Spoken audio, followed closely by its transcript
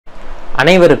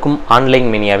அனைவருக்கும் ஆன்லைன்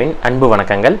மெனியாவின் அன்பு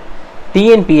வணக்கங்கள்.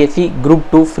 TNPSC group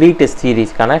 2 free test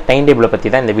சீரீஸ்க்கான time டேபிளை பற்றி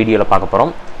தான் இந்த வீடியோவில் பார்க்க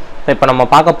போகிறோம். இப்போ நம்ம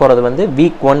பார்க்க போகிறது வந்து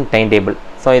வீக் 1 டைம் டேபிள்.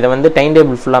 ஸோ இதை வந்து டைம்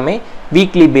டேபிள் ஃபுல்லாமே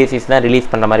வீக்லி பேசிஸ் தான்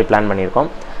ரிலீஸ் பண்ணுற மாதிரி பிளான் பண்ணியிருக்கோம்.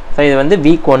 ஸோ இது வந்து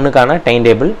வீக் 1க்கான டைம்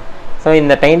டேபிள். ஸோ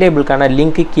இந்த டைம் டேபிளுக்கான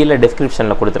லிங்க்கு கீழே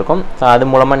டிஸ்கிரிப்ஷனில் கொடுத்துருக்கோம். ஸோ அது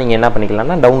மூலமாக நீங்கள் என்ன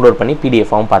பண்ணிக்கலாம்னா டவுன்லோட் பண்ணி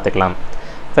பிடிஎஃபாகவும் பார்த்துக்கலாம்.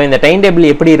 ஸோ இந்த டைம்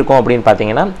டேபிள் எப்படி இருக்கும் அப்படின்னு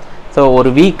பார்த்தீங்கன்னா, ஸோ ஒரு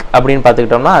வீக் அப்படின்னு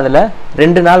பார்த்துக்கிட்டோம்னா அதில்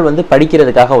 2 நாள் வந்து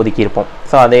படிக்கிறதுக்காக ஒதுக்கியிருப்போம்.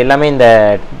 ஸோ அது எல்லாமே இந்த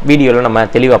வீடியோவில் நம்ம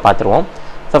தெளிவாக பார்த்துருவோம்.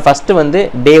 ஸோ ஃபஸ்ட்டு வந்து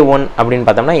டே 1 அப்படின்னு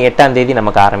பார்த்தோம்னா 8ஆம் தேதி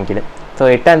நமக்கு ஆரம்பிக்குது. ஸோ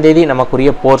 8ஆம் தேதி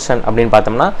நமக்குரிய போர்ஷன் அப்படின்னு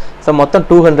பார்த்தோம்னா ஸோ மொத்தம்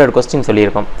 200 கொஸ்டின்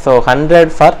சொல்லியிருக்கோம். So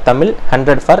 100 for Tamil,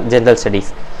 100 for general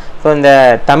studies. So இந்த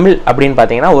தமிழ் அப்படின்னு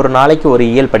பார்த்தீங்கன்னா ஒரு நாளைக்கு ஒரு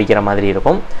இயல் படிக்கிற மாதிரி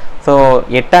இருக்கும். ஸோ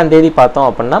 8ஆம் தேதி பார்த்தோம்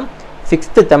அப்படின்னா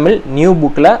 6th தமிழ் நியூ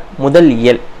புக்கில் முதல்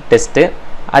இயல் டெஸ்ட்டு.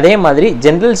 அதே மாதிரி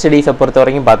ஜென்ரல் ஸ்டடீஸை பொறுத்த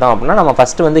வரைக்கும் பார்த்தோம் அப்படின்னா நம்ம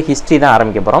ஃபஸ்ட்டு வந்து ஹிஸ்ட்ரி தான்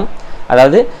ஆரம்பிக்க போகிறோம்.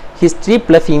 அதாவது ஹிஸ்ட்ரி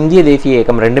ப்ளஸ் இந்திய தேசிய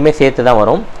இயக்கம் ரெண்டுமே சேர்த்து தான்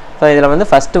வரும். ஸோ இதில் வந்து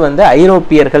ஃபஸ்ட்டு வந்து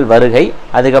ஐரோப்பியர்கள் வருகை,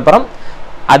 அதுக்கப்புறம்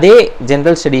அதே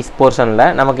ஜென்ரல் ஸ்டடீஸ் போர்ஷனில்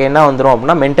நமக்கு என்ன வந்துடும்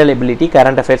அப்படின்னா மென்டல் எபிலிட்டி,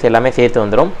 கரண்ட் அஃபேர்ஸ் எல்லாமே சேர்த்து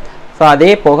வந்துடும். ஸோ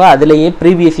அதே போக அதிலேயே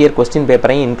ப்ரீவியஸ் இயர் கொஸ்டின்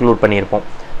பேப்பரையும் இன்க்ளூட் பண்ணியிருப்போம்.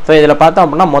 ஸோ இதில் பார்த்தோம்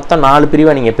அப்படின்னா மொத்தம் 4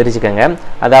 பிரிவாக நீங்கள் பிரிச்சுக்கோங்க.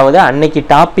 அதாவது அன்னைக்கு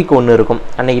டாபிக் ஒன்று இருக்கும்.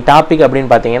 அன்னைக்கு டாபிக் அப்படின்னு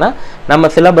பார்த்தீங்கன்னா நம்ம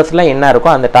சிலபஸில் என்ன இருக்கோ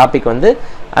அந்த டாபிக் வந்து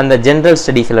அந்த ஜென்ரல்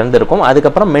ஸ்டடீஸ்லேருந்து இருக்கும்.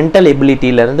 அதுக்கப்புறம் மென்டல்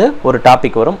எபிலிட்டியிலேருந்து ஒரு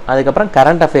டாபிக் வரும். அதுக்கப்புறம்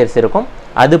கரண்ட் அஃபேர்ஸ் இருக்கும்.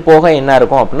 அது போக என்ன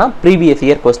இருக்கும் அப்படின்னா ப்ரீவியஸ்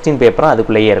இயர் கொஸ்டின் பேப்பரும்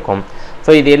அதுக்குள்ளேயே இருக்கும்.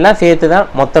 ஸோ இது எல்லாம் சேர்த்து தான்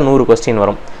மொத்தம் 100 கொஸ்டின்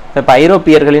வரும். இப்போ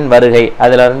ஐரோப்பியர்களின் வருகை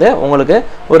அதிலிருந்து உங்களுக்கு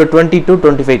ஒரு 20 to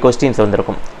 25 கொஸ்டின்ஸ்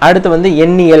வந்திருக்கும். அடுத்து வந்து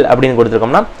எண்ணியல் அப்படின்னு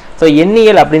கொடுத்துருக்கோம்னா, ஸோ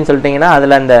எண்ணியல் அப்படின்னு சொல்லிட்டிங்கன்னா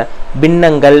அதில் அந்த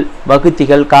பின்னங்கள்,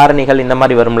 வகுத்திகள், காரணிகள் இந்த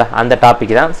மாதிரி வரும்ல அந்த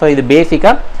டாபிக் தான். ஸோ இது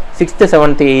பேசிக்காக 6th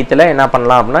 7th 8th என்ன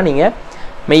பண்ணலாம் அப்படின்னா நீங்கள்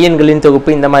மெய்யன்களின்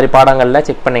தொகுப்பு இந்த மாதிரி பாடங்களில்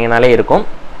செக் பண்ணிங்கனாலே இருக்கும்.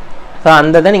 ஸோ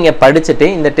அந்த இதை நீங்கள் படிச்சுட்டு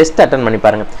இந்த டெஸ்ட் அட்டன் பண்ணி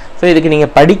பாருங்கள். ஸோ இதுக்கு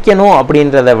நீங்கள் படிக்கணும்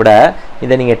அப்படின்றத விட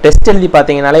இதை நீங்கள் டெஸ்ட் எழுதி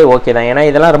பார்த்தீங்கனாலே ஓகே தான். ஏன்னா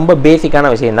இதெல்லாம் ரொம்ப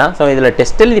பேசிக்கான விஷயம் தான். ஸோ இதில்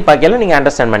டெஸ்ட் எழுதி பார்க்கல நீங்கள்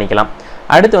அண்டர்ஸ்டாண்ட் பண்ணிக்கலாம்.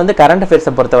 அடுத்து வந்து கரண்ட்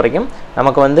அஃபேர்ஸை பொறுத்த வரைக்கும்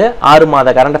நமக்கு வந்து 6 மாத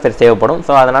கரண்ட் அஃபேர்ஸ் தேவைப்படும்.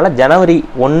 ஸோ அதனால் ஜனவரி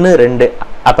 1, 2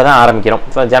 அப்போ தான் ஆரம்பிக்கிறோம்.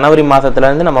 ஸோ ஜனவரி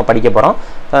மாதத்துலேருந்து நம்ம படிக்க போகிறோம்.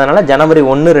 ஸோ அதனால் ஜனவரி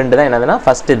 1, 2 தான் என்னதுன்னா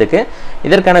ஃபஸ்ட் இதுக்கு.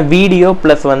 இதற்கான வீடியோ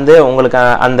ப்ளஸ் வந்து உங்களுக்கு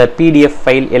அந்த பிடிஎஃப்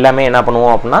ஃபைல் எல்லாமே என்ன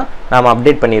பண்ணுவோம் அப்படின்னா நாம்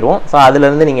அப்டேட் பண்ணிடுவோம். ஸோ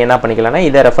அதுலேருந்து நீங்கள் என்ன பண்ணிக்கலாம்னா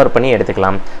இதை ரெஃபர் பண்ணி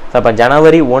எடுத்துக்கலாம். ஸோ அப்போ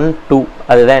ஜனவரி 1, 2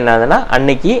 அதுதான் என்னதுன்னா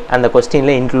அன்னைக்கு அந்த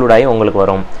கொஸ்டினில் இன்க்ளூட் ஆகி உங்களுக்கு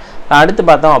வரும். அடுத்து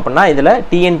பார்த்தோம் அப்படின்னா இதில்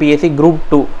டிஎன்பிஎஸ்சி குரூப்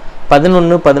 2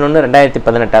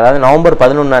 11/11/2018 அதாவது நவம்பர்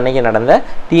 11 அன்னைக்கு நடந்த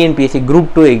டிஎன்பிஎஸ்சி குரூப்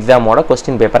 2 எக்ஸாமோட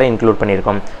கொஸ்டின் பேப்பரை இன்க்ளூட்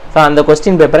பண்ணியிருக்கோம். ஸோ அந்த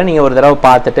கொஸ்டின் பேப்பரை நீங்கள் ஒரு தடவை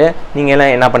பார்த்துட்டு நீங்கள்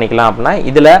எல்லாம் என்ன பண்ணிக்கலாம் அப்படின்னா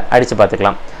இதில் அடித்து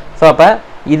பார்த்துக்கலாம். ஸோ அப்போ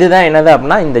இதுதான் என்னது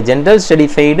அப்படின்னா இந்த ஜென்ரல் ஸ்டடி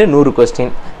சைடு 100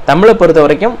 கொஸ்டின், தமிழை பொறுத்த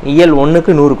வரைக்கும் இயல்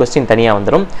 1க்கு 100 கொஸ்டின் தனியாக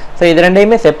வந்துடும். ஸோ இது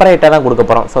ரெண்டையுமே செப்பரேட்டாக தான் கொடுக்க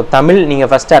போகிறோம். ஸோ தமிழ் நீங்கள்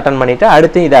ஃபஸ்ட்டு அட்டன் பண்ணிவிட்டு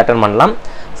அடுத்து இதை அட்டன் பண்ணலாம்.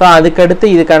 ஸோ அதுக்கடுத்து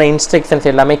இதுக்கான இன்ஸ்ட்ரக்ஷன்ஸ்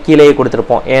எல்லாமே கீழேயே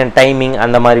கொடுத்துருப்போம். டைமிங்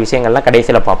அந்த மாதிரி விஷயங்கள்லாம்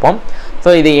கடைசியில் பார்ப்போம்.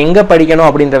 ஸோ இது எங்கே படிக்கணும்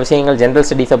அப்படின்ற விஷயங்கள் ஜென்ரல்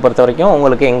ஸ்டடீஸை பொறுத்த வரைக்கும்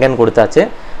உங்களுக்கு எங்கன்னு கொடுத்தாச்சு.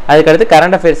 அதுக்கடுத்து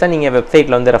கரண்ட் அஃபேர்ஸை நீங்கள்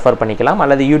வெப்சைட்டில் வந்து ரெஃபர் பண்ணிக்கலாம்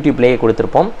அல்லது யூடியூப்லேயே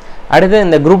கொடுத்துருப்போம். அடுத்து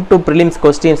இந்த குரூப் 2 ப்ரிலிம்ஸ்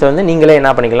கொஸ்டின்ஸ் வந்து நீங்களே என்ன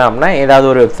பண்ணிக்கலாம் அப்படின்னா ஏதாவது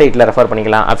ஒரு வெப்சைட்டில் ரெஃபர்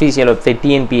பண்ணிக்கலாம். அஃபீஷியல் வெப்சைட்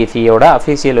டிஎன்பிஎஸ்சியோட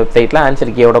அஃபீஷியல் வெப்சைட்டில்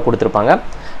ஆன்சர் கீயோட கொடுத்துருப்பாங்க.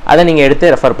 அதை நீங்கள்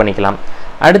எடுத்து ரெஃபர் பண்ணிக்கலாம்.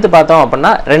 அடுத்து பார்த்தோம்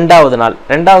அப்படின்னா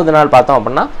ரெண்டாவது நாள் பார்த்தோம்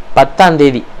அப்படின்னா 10ஆம்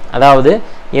தேதி. அதாவது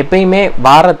எப்பயுமே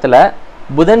வாரத்தில்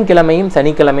புதன்கிழமையும்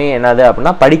சனிக்கிழமையும் என்னது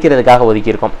அப்படின்னா படிக்கிறதுக்காக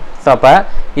ஒதுக்கியிருக்கோம். ஸோ அப்போ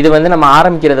இது வந்து நம்ம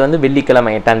ஆரம்பிக்கிறது வந்து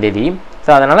வெள்ளிக்கிழமை 8ஆம் தேதி. ஸோ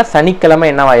அதனால் சனிக்கிழமை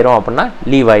என்னவாயிரும் அப்படின்னா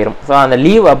லீவ் ஆயிரும். ஸோ அந்த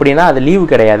லீவ் அப்படின்னா அது லீவு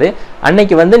கிடையாது.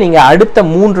 அன்னைக்கு வந்து நீங்கள் அடுத்த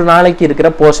 3 நாளைக்கு இருக்கிற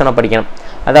போர்ஷனை படிக்கணும்.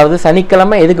 அதாவது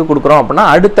சனிக்கிழமை எதுக்கு கொடுக்குறோம் அப்படின்னா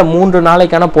அடுத்த 3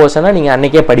 நாளைக்கான போர்ஷனை நீங்கள்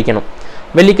அன்றைக்கே படிக்கணும்.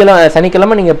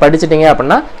 சனிக்கிழமை நீங்கள் படிச்சிட்டிங்க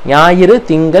அப்படின்னா ஞாயிறு,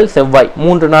 திங்கள், செவ்வாய்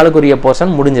 3 நாளுக்குரிய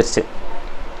போர்ஷன் முடிஞ்சிருச்சு.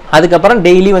 அதுக்கப்புறம்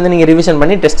டெய்லி வந்து நீங்கள் ரிவிஷன்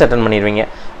பண்ணி டெஸ்ட் அட்டன் பண்ணிடுவீங்க.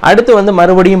 அடுத்து வந்து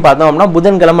மறுபடியும் பார்த்தோம் அப்படின்னா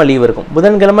புதன்கிழமை லீவ் இருக்கும்.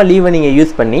 புதன்கிழமை லீவை நீங்கள்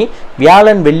யூஸ் பண்ணி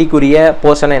வியாழன், வெள்ளிக்குரிய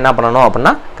போர்ஷனை என்ன பண்ணணும்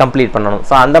அப்படின்னா கம்ப்ளீட் பண்ணணும்.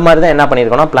 ஸோ அந்த மாதிரி தான் என்ன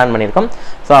பண்ணியிருக்கோம்னா பிளான் பண்ணியிருக்கோம்.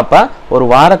 ஸோ அப்போ ஒரு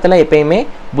வாரத்தில் எப்பயுமே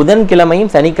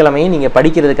புதன்கிழமையும் சனிக்கிழமையும் நீங்கள்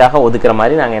படிக்கிறதுக்காக ஒதுக்குற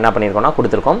மாதிரி நாங்கள் என்ன பண்ணியிருக்கோம்னா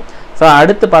கொடுத்துருக்கோம். ஸோ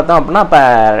அடுத்து பார்த்தோம் அப்படின்னா இப்போ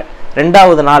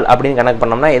 2வது நாள் அப்படின்னு கணக்கு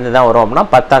பண்ணோம்னா இதுதான் வரும் அப்படின்னா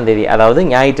 10ஆம் தேதி அதாவது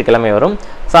ஞாயிற்றுக்கிழமை வரும்.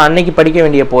 ஸோ அன்னைக்கு படிக்க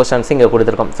வேண்டிய போர்ஷன்ஸ் இங்கே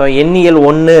கொடுத்துருக்கோம். ஸோ எண்ணியல்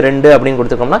 1, 2 அப்படின்னு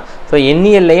கொடுத்துருக்கோம்னா ஸோ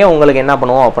எண்ணியல்லையே உங்களுக்கு என்ன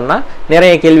பண்ணுவோம் அப்படின்னா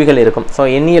நிறைய கேள்விகள் இருக்கும். ஸோ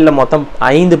எண்ணியலில் மொத்தம்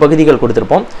 5 பகுதிகள்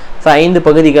கொடுத்துருப்போம். ஸோ 5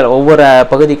 பகுதிகள், ஒவ்வொரு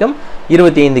பகுதிக்கும்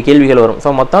 25 கேள்விகள் வரும்.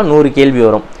 ஸோ மொத்தம் 100 கேள்வி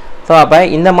வரும். ஸோ அப்போ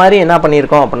இந்த மாதிரி என்ன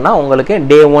பண்ணியிருக்கோம் அப்படின்னா உங்களுக்கு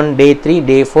டே 1, டே 3,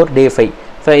 டே 4, டே 5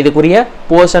 ஸோ இதுக்குரிய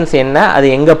போர்ஷன்ஸ் என்ன, அது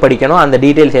எங்கே படிக்கணும், அந்த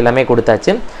டீட்டெயில்ஸ் எல்லாமே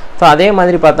கொடுத்தாச்சு. ஸோ அதே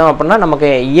மாதிரி பார்த்தோம் அப்படின்னா நமக்கு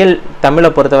இயல் தமிழை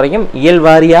பொறுத்த வரைக்கும் இயல்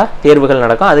வாரியாக தேர்வுகள்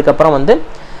நடக்கும். அதுக்கப்புறம் வந்து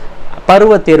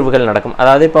பருவ தேர்வுகள் நடக்கும்.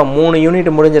 அதாவது இப்போ 3 யூனிட்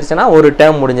முடிஞ்சிருச்சுன்னா ஒரு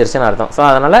டேர்ம் முடிஞ்சிருச்சுன்னு அர்த்தம். ஸோ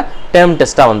அதனால் டேர்ம்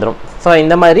டெஸ்ட்டாக வந்துடும். ஸோ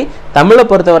இந்த மாதிரி தமிழை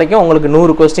பொறுத்த வரைக்கும் உங்களுக்கு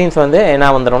 100 கொஸ்டின்ஸ் வந்து என்ன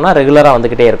வந்துடும்னா ரெகுலராக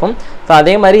வந்துக்கிட்டே இருக்கும். ஸோ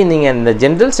அதே மாதிரி நீங்கள் இந்த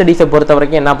ஜென்ரல் ஸ்டடீஸை பொறுத்த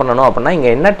வரைக்கும் என்ன பண்ணணும் அப்படின்னா, இங்கே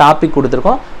என்ன டாபிக்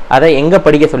கொடுத்துருக்கோம் அதை எங்கே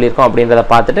படிக்க சொல்லியிருக்கோம் அப்படின்றத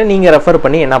பார்த்துட்டு நீங்கள் ரெஃபர்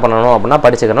பண்ணி என்ன பண்ணணும் அப்படின்னா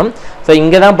படிச்சுக்கணும். ஸோ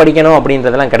இங்கே தான் படிக்கணும்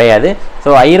அப்படின்றதெல்லாம் கிடையாது.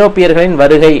 ஸோ ஐரோப்பியர்களின்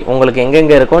வருகை உங்களுக்கு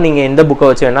எங்கெங்கே இருக்கோ நீங்கள் எந்த புக்கை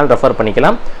வச்சு வேணாலும் ரெஃபர்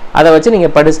பண்ணிக்கலாம். அதை வச்சு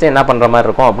நீங்கள் படிச்சுட்டு என்ன பண்ணுற மாதிரி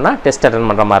இருக்கும் அப்படின்னா டெஸ்ட் அட்டன்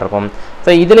பண்ணுற மாதிரி இருக்கும். ஸோ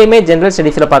இதுலேயுமே ஜென்ரல்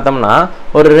ஸ்டடீஸில் பார்த்தோம்னா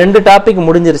ஒரு 2 டாபிக்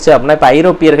முடிஞ்சிருச்சு அப்படின்னா, இப்போ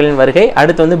ஐரோப்பியர்களின் வருகை,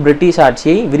 அடுத்து வந்து பிரிட்டிஷ்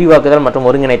ஆட்சியை விரிவாக்குதல் மற்றும்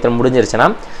ஒருங்கிணைத்தல் முடிஞ்சிருச்சுன்னா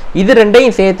இது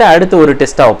 2ஐயும் சேர்த்து அடுத்து ஒரு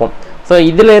டெஸ்ட்டாக வைப்போம். ஸோ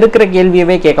இதில் இருக்கிற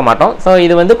கேள்வியவே கேட்க மாட்டோம். ஸோ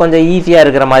இது வந்து கொஞ்சம் ஈஸியாக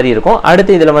இருக்கிற மாதிரி இருக்கும்.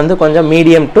 அடுத்து இதில் வந்து கொஞ்சம்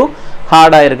மீடியம் டு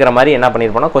ஹார்டாக இருக்கிற மாதிரி என்ன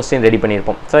பண்ணியிருப்போம்னா கொஸ்டின் ரெடி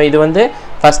பண்ணியிருப்போம். ஸோ இது வந்து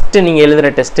ஃபஸ்ட்டு நீங்கள் எழுதுகிற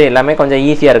டெஸ்ட்டு எல்லாமே கொஞ்சம்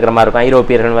ஈஸியாக இருக்கிற மாதிரி இருக்கும்.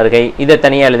 ஐரோப்பியர்கள் வருகை இதை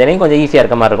தனியாக எழுதினையும் கொஞ்சம் ஈஸியாக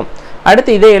இருக்கிற மாதிரி இருக்கும்.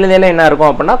 அடுத்து இதே எழுதையில என்ன இருக்கும்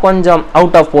அப்படின்னா கொஞ்சம்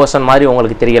அவுட் ஆஃப் போர்ஷன் மாதிரி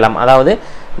உங்களுக்கு தெரியலாம். அதாவது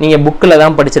நீங்கள் புக்கில்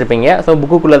தான் படிச்சிருப்பீங்க. ஸோ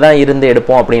புக்குக்குள்ளே தான் இருந்து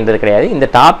எடுப்போம் அப்படின்றது கிடையாது. இந்த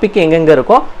டாபிக் எங்கெங்கே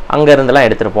இருக்கோ அங்கே இருந்தெல்லாம்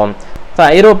எடுத்துருப்போம். ஸோ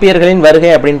ஐரோப்பியர்களின் வருகை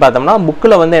அப்படின்னு பார்த்தோம்னா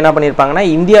புக்கில் வந்து என்ன பண்ணியிருப்பாங்கன்னா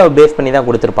இந்தியாவை பேஸ் பண்ணி தான்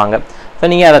கொடுத்துருப்பாங்க. ஸோ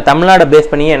நீங்கள் அதை தமிழ்நாடை பேஸ்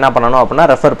பண்ணி என்ன பண்ணணும் அப்படின்னா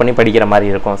ரெஃபர் பண்ணி படிக்கிற மாதிரி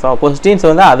இருக்கும். ஸோ கொஸ்டின்ஸ்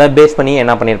வந்து அதை பேஸ் பண்ணி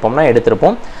என்ன பண்ணியிருப்போம்னா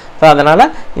எடுத்திருப்போம். ஸோ அதனால்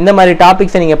இந்த மாதிரி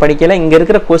டாபிக்ஸை நீங்கள் படிக்கல, இங்கே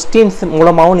இருக்கிற கொஸ்டின்ஸ்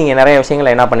மூலமாகவும் நீங்கள் நிறைய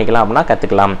விஷயங்களை என்ன பண்ணிக்கலாம் அப்படின்னா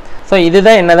கற்றுக்கலாம். ஸோ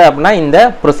இதுதான் என்னது அப்படின்னா இந்த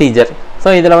ப்ரொசீஜர். ஸோ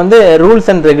இதில் வந்து ரூல்ஸ்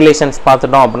அண்ட் ரெகுலேஷன்ஸ்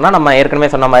பார்த்துட்டோம் அப்படின்னா நம்ம ஏற்கனவே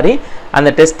சொன்ன மாதிரி அந்த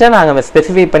டெஸ்ட்டை நாங்கள்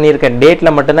ஸ்பெசிஃபை பண்ணியிருக்க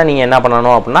டேட்டில் மட்டும்தான் நீங்கள் என்ன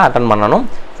பண்ணணும் அப்படின்னா அட்டன் பண்ணணும்.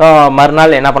 ஸோ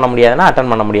மறுநாள் என்ன பண்ண முடியாதுன்னா அட்டன்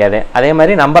பண்ண முடியாது. அதே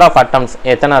மாதிரி நம்பர் ஆஃப் அட்டம்ஸ்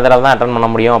எத்தனை தடவை தான் அட்டன் பண்ண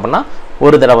முடியும் அப்படின்னா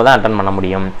ஒரு தடவை தான் அட்டன் பண்ண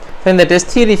முடியும். ஸோ இந்த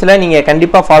டெஸ்ட் சீரீஸில் நீங்கள்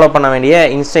கண்டிப்பாக ஃபாலோ பண்ண வேண்டிய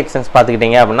இன்ஸ்ட்ரக்ஷன்ஸ்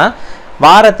பார்த்துக்கிட்டீங்க அப்படின்னா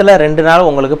வாரத்தில் 2 நாள்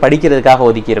உங்களுக்கு படிக்கிறதுக்காக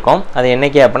ஒதுக்கியிருக்கோம். அது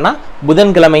என்னைக்கு அப்படின்னா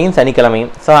புதன்கிழமையும்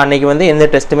சனிக்கிழமையும். ஸோ அன்றைக்கி வந்து எந்த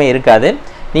டெஸ்ட்டுமே இருக்காது.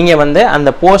 நீங்கள் வந்து அந்த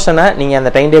போர்ஷனை நீங்கள் அந்த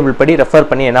டைம் டேபிள் படி ரெஃபர்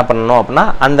பண்ணி என்ன பண்ணணும் அப்படின்னா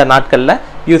அந்த நாட்களில்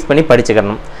யூஸ் பண்ணி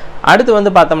படிச்சுக்கணும். அடுத்து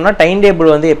வந்து பார்த்தோம்னா டைம்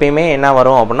டேபிள் வந்து எப்பயுமே என்ன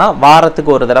வரும் அப்படின்னா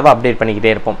வாரத்துக்கு ஒரு தடவை அப்டேட்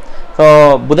பண்ணிக்கிட்டே இருப்போம். ஸோ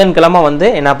புதன்கிழமை வந்து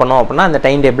என்ன பண்ணோம் அப்படின்னா அந்த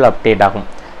டைம் டேபிள் அப்டேட் ஆகும்.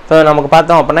 ஸோ நமக்கு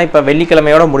பார்த்தோம் அப்படின்னா இப்போ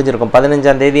வெள்ளிக்கிழமையோட முடிஞ்சிருக்கும்.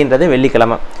 15ஆம் தேதின்றது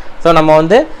வெள்ளிக்கிழமை. ஸோ நம்ம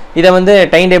வந்து இதை வந்து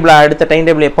டைம் டேபிள் அடுத்த டைம்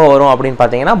டேபிள் எப்போ வரும் அப்படின்னு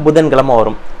பார்த்தீங்கன்னா புதன்கிழமை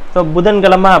வரும். ஸோ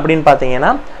புதன்கிழமை அப்படின்னு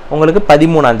பார்த்தீங்கன்னா உங்களுக்கு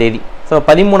 13ஆம் தேதி. ஸோ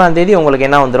 13ஆம் தேதி உங்களுக்கு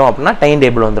என்ன வந்துடும் அப்படின்னா டைம்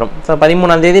டேபிள் வந்துடும். ஸோ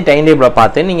 13ஆம் தேதி டைம் டேபிளை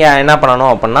பார்த்து நீங்கள் என்ன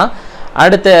பண்ணணும் அப்படின்னா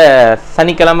அடுத்த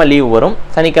சனிக்கிழமை லீவ் வரும்.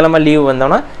 சனிக்கிழமை லீவ்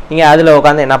வந்தோன்னா நீங்கள் அதில்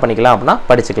உட்காந்து என்ன பண்ணிக்கலாம் அப்படின்னா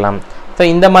படிச்சுக்கலாம். ஸோ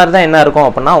இந்த மாதிரி தான் என்ன இருக்கும்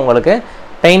அப்படின்னா உங்களுக்கு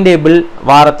டைம் டேபிள்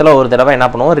வாரத்தில் ஒரு தடவை என்ன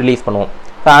பண்ணுவோம் ரிலீஸ் பண்ணுவோம்.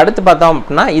 ஸோ அடுத்து பார்த்தோம்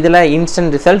அப்படின்னா இதில்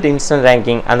இன்ஸ்டன்ட் ரிசல்ட் இன்ஸ்டன்ட்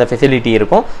ரேங்கிங் அந்த ஃபெசிலிட்டி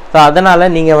இருக்கும். ஸோ அதனால்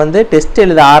நீங்கள் வந்து டெஸ்ட்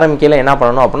எழுத ஆரம்பிக்கையில் என்ன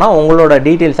பண்ணணும் அப்படின்னா உங்களோட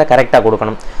டீட்டெயில்ஸை கரெக்டாக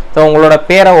கொடுக்கணும். ஸோ உங்களோட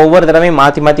பேரை ஒவ்வொரு தடவையும்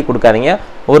மாற்றி கொடுக்காதீங்க.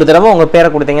 ஒரு தடவை உங்கள் பேரை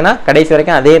கொடுத்தீங்கன்னா கடைசி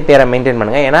வரைக்கும் அதே பேரை மெயின்டைன்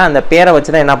பண்ணுங்கள். ஏன்னா அந்த பேரை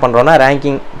வச்சு தான் என்ன பண்ணுறோன்னா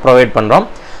ரேங்கிங் ப்ரொவைட் பண்ணுறோம்.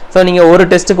 ஸோ நீங்கள் ஒரு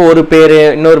டெஸ்ட்டுக்கு ஒரு பேர்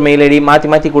இன்னொரு மெயில் ஐடி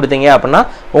மாற்றி கொடுத்தீங்க அப்படின்னா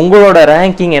உங்களோட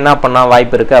ரேங்கிங் என்ன பண்ண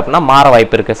வாய்ப்பு இருக்குது அப்படின்னா மாற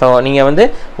வாய்ப்பு இருக்குது. ஸோ நீங்கள் வந்து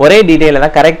ஒரே டீட்டெயிலை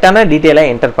தான் கரெக்டான டீட்டெயிலை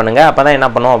என்டர் பண்ணுங்கள். அப்போ தான் என்ன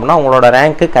பண்ணுவோம் அப்படின்னா உங்களோட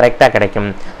ரேங்க்கு கரெக்டாக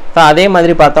கிடைக்கும். ஸோ அதே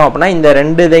மாதிரி பார்த்தோம் அப்படின்னா இந்த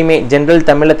 2 இதையுமே ஜென்ரல்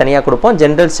தமிழில் தனியாக கொடுப்போம்,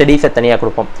 ஜென்ரல் ஸ்டடீஸை தனியாக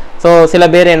கொடுப்போம். ஸோ சில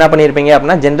பேர் என்ன பண்ணியிருப்பீங்க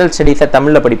அப்படின்னா ஜென்ரல் ஸ்டடீஸை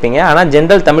தமிழில் படிப்பீங்க, ஆனால்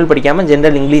ஜென்ரல் தமிழ் படிக்காமல்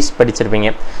ஜென்ரல் இங்கிலீஷ் படிச்சிருப்பீங்க.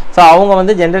 ஸோ அவங்க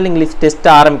வந்து ஜென்ரல் இங்கிலீஷ் டெஸ்ட்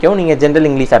ஆரம்பிக்கவும் நீங்கள் ஜென்ரல்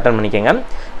இங்கிலீஷ் அட்டன் பண்ணிக்கோங்க.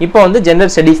 இப்போ வந்து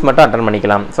ஜென்ரல் ஸ்டடீஸ் மட்டும் அட்டன்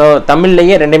பண்ணிக்கலாம். ஸோ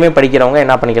தமிழ்லேயே 2மே படிக்கிறவங்க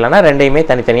என்ன பண்ணிக்கலாம்னா 2மே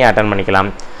தனித்தனியாக அட்டன்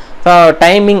பண்ணிக்கலாம். ஸோ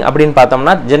டைமிங் அப்படின்னு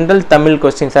பார்த்தோம்னா ஜென்ரல் தமிழ்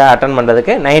கொஸ்டின்ஸை அட்டன்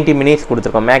பண்ணுறதுக்கு 90 மினிட்ஸ்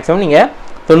கொடுத்துருக்கோம். மேக்ஸிமம் நீங்கள்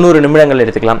 90 நிமிடங்கள்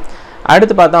எடுத்துக்கலாம்.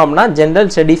 அடுத்து பார்த்தோம் அப்படின்னா ஜென்ரல்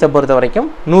ஸ்டடீஸை பொறுத்த வரைக்கும்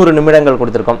 100 நிமிடங்கள்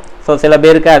கொடுத்துருக்கோம். ஸோ சில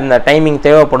பேருக்கு அந்த டைமிங்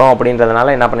தேவைப்படும்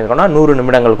அப்படின்றதுனால என்ன பண்ணியிருக்கோம்னா 100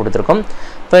 நிமிடங்கள் கொடுத்துருக்கோம்.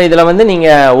 ஸோ இதில் வந்து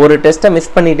நீங்கள் ஒரு டெஸ்ட்டை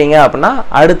மிஸ் பண்ணிட்டீங்க அப்படின்னா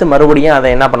அடுத்து மறுபடியும்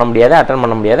அதை என்ன பண்ண முடியாது அட்டன்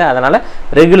பண்ண முடியாது. அதனால்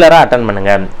ரெகுலராக அட்டன்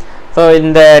பண்ணுங்கள். ஸோ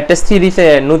இந்த டெஸ்ட் சீரீஸு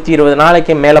 120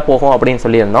 நாளைக்கு மேலே போகும் அப்படின்னு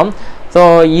சொல்லியிருந்தோம். ஸோ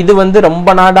இது வந்து ரொம்ப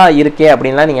நாடாக இருக்கே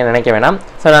அப்படின்லாம் நீங்கள் நினைக்க வேணாம்.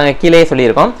 ஸோ நாங்கள் கீழே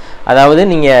சொல்லியிருக்கோம். அதாவது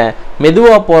நீங்கள்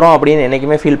மெதுவாக போகிறோம் அப்படின்னு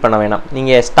என்றைக்குமே ஃபீல் பண்ண வேணாம்.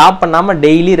 நீங்கள் ஸ்டாப் பண்ணாமல்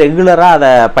டெய்லி ரெகுலராக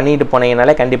அதை பண்ணிட்டு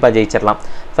போனீங்கனாலே கண்டிப்பாக ஜெயிச்சிடலாம்.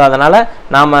 ஸோ அதனால்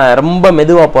நாம் ரொம்ப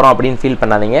மெதுவாக போகிறோம் அப்படின்னு ஃபீல்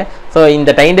பண்ணாதீங்க. ஸோ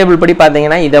இந்த டைம் டேபிள் படி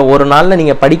பார்த்தீங்கன்னா இதை ஒரு நாளில்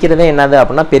நீங்கள் படிக்கிறதே என்னது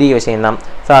அப்படின்னா பெரிய விஷயம்தான்.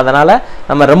 ஸோ அதனால்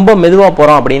நம்ம ரொம்ப மெதுவாக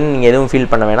போகிறோம் அப்படின்னு நீங்கள் எதுவும்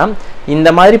ஃபீல் பண்ண வேணாம். இந்த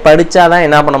மாதிரி படித்தா தான்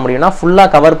என்ன பண்ண முடியும்னா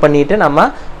ஃபுல்லாக கவர் பண்ணிவிட்டு நம்ம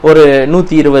ஒரு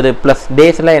 120+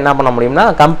 டேஸில் என்ன பண்ண முடியும்னா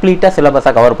கம்ப்ளீட்டாக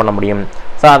சிலபஸை கவர் பண்ண முடியும்.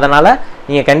 ஸோ அதனால்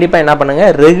நீங்கள் கண்டிப்பாக என்ன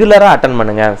பண்ணுங்கள் ரெகுலராக அட்டன்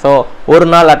பண்ணுங்கள். ஸோ ஒரு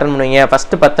நாள் அட்டன் பண்ணுவீங்க,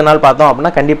 ஃபஸ்ட்டு 10 நாள் பார்த்தோம்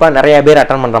அப்படின்னா கண்டிப்பாக நிறைய பேர்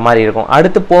அட்டன் பண்ணுற மாதிரி இருக்கும்.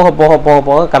 அடுத்து போக போக போக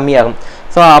போக கம்மியாகும்.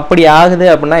 ஸோ அப்படி ஆகுது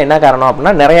அப்படின்னா என்ன காரணம்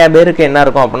அப்படின்னா நிறையா பேருக்கு என்ன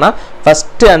இருக்கும் அப்படின்னா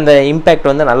ஃபஸ்ட்டு அந்த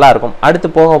இம்பேக்ட் வந்து நல்லாயிருக்கும், அடுத்து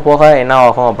போக போக என்ன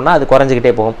ஆகும் அப்படின்னா அது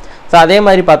குறைஞ்சிக்கிட்டே போகும். ஸோ அதே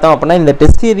மாதிரி பார்த்தோம் அப்படின்னா இந்த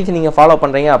டெஸ்ட் சீரிஸ் நீங்கள் ஃபாலோ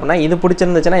பண்ணுறீங்க அப்படின்னா இது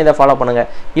பிடிச்சிருந்துச்சுன்னா இதை ஃபாலோ பண்ணுங்கள்.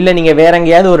 இல்லை நீங்கள் வேற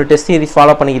எங்கேயாவது ஒரு டெஸ்ட் சீரிஸ்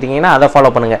ஃபாலோ பண்ணிக்கிட்டீங்கன்னா அதை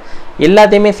ஃபாலோ பண்ணுங்கள்.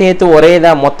 எல்லாத்தையுமே சேர்த்து ஒரே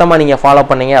இதாக மொத்தமாக நீங்கள் ஃபாலோ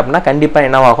பண்ணீங்க அப்படின்னா கண்டிப்பாக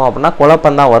என்னவாகும் அப்படின்னா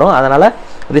குழப்பம் தான் வரும். அதனால்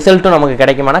ரிசல்ட்டும் நமக்கு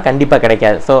கிடைக்குமானா கண்டிப்பாக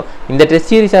கிடைக்காது. ஸோ இந்த டெஸ்ட்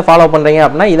சீரிஸை ஃபாலோ பண்ணுறீங்க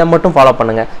அப்படின்னா இதை மட்டும் ஃபாலோ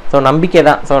பண்ணுங்கள். ஸோ நம்பிக்கை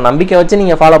தான். ஸோ நம்பிக்கை வச்சு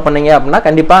நீங்கள் ஃபாலோ பண்ணீங்க அப்படின்னா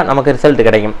கண்டிப்பாக நமக்கு ரிசல்ட்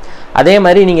கிடைக்கும். அதே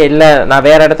மாதிரி நீங்கள் இல்லை நான்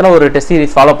வேறு இடத்துல ஒரு டெஸ்ட்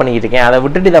சீரிஸ் ஃபாலோ பண்ணிக்கிட்டு இருக்கேன், அதை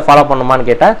விட்டுட்டு இதை ஃபாலோ பண்ணுமான்னு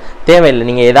கேட்டால் தேவையில்லை.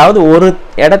 நீங்கள் ஏதாவது ஒரு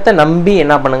இடத்த நம்பி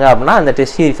என்ன பண்ணுங்கள் அப்படின்னா அந்த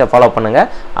டெஸ்ட் சீரிஸை ஃபாலோ பண்ணுங்கள்.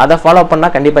 அதை ஃபாலோ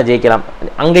பண்ணால் கண்டிப்பாக ஜெயிக்கலாம்.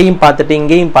 அங்கேயும் பார்த்துட்டு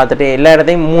இங்கேயும் பார்த்துட்டு எல்லா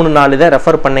இடத்தையும் 3-4 இதை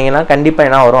ரெஃபர் பண்ணிங்கன்னா கண்டிப்பாக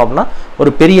என்ன வரும் அப்படின்னா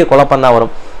ஒரு பெரிய குழப்பம் தான்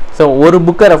வரும். ஸோ ஒரு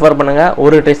புக்கை ரெஃபர் பண்ணுங்கள்,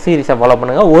 ஒரு டெஸ்ட் சீரிஸை ஃபாலோ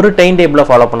பண்ணுங்கள், ஒரு டைம் டேபிளை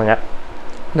ஃபாலோ பண்ணுங்கள்.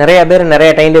 நிறைய பேர் நிறைய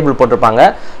டைம் டேபிள் போட்டிருப்பாங்க.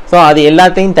 ஸோ அது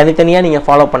எல்லாத்தையும் தனித்தனியாக நீங்கள்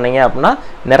ஃபாலோ பண்ணீங்க அப்படின்னா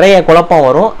நிறைய குழப்பம்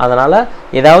வரும். அதனால்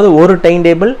ஏதாவது ஒரு டைம்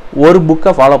டேபிள் ஒரு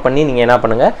புக்கை ஃபாலோ பண்ணி நீங்கள் என்ன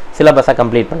பண்ணுங்கள் சிலபஸை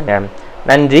கம்ப்ளீட் பண்ணுங்கள்.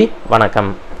 நன்றி,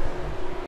 வணக்கம்.